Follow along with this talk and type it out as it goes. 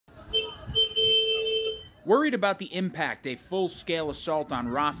Worried about the impact a full-scale assault on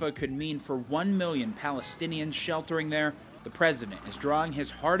Rafah could mean for 1 million Palestinians sheltering there, the president is drawing his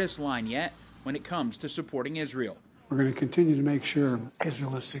hardest line yet when it comes to supporting Israel. We're going to continue to make sure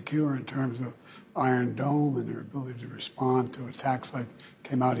Israel is secure in terms of Iron Dome and their ability to respond to attacks like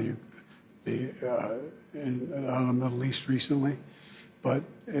came out of the Middle East recently. But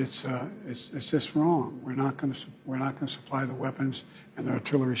it's just wrong. We're not going to supply the weapons and the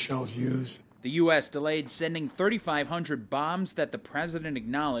artillery shells used. The U.S. delayed sending 3,500 bombs that the president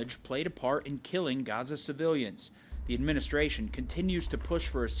acknowledged played a part in killing Gaza civilians. The administration continues to push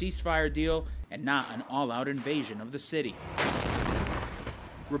for a ceasefire deal and not an all-out invasion of the city.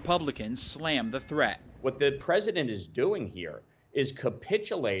 Republicans slam the threat. What the president is doing here is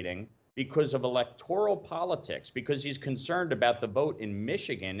capitulating because of electoral politics, because he's concerned about the vote in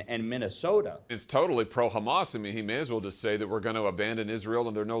Michigan and Minnesota. It's totally pro-Hamas. I mean, he may as well just say that we're going to abandon Israel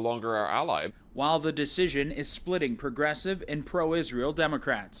and they're no longer our ally. While the decision is splitting progressive and pro-Israel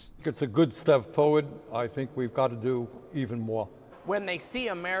Democrats. It's a good step forward. I think we've got to do even more. When they see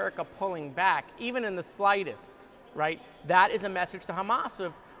America pulling back, even in the slightest, right, that is a message to Hamas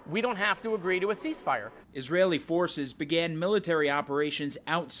of, we don't have to agree to a ceasefire. Israeli forces began military operations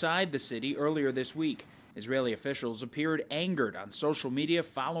outside the city earlier this week. Israeli officials appeared angered on social media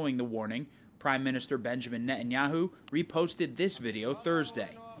following the warning. Prime Minister Benjamin Netanyahu reposted this video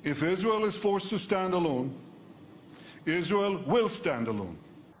Thursday. If Israel is forced to stand alone, Israel will stand alone.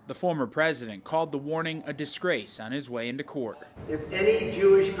 The former president called the warning a disgrace on his way into court. If any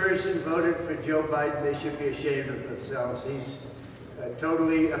Jewish person voted for Joe Biden, they should be ashamed of themselves. He's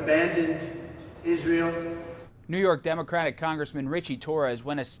totally abandoned Israel. New York Democratic Congressman Richie Torres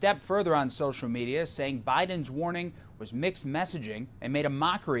went a step further on social media, saying Biden's warning was mixed messaging and made a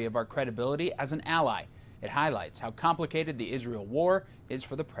mockery of our credibility as an ally. It highlights how complicated the Israel war is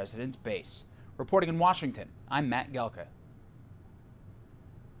for the president's base. Reporting in Washington, I'm Matt Gelka.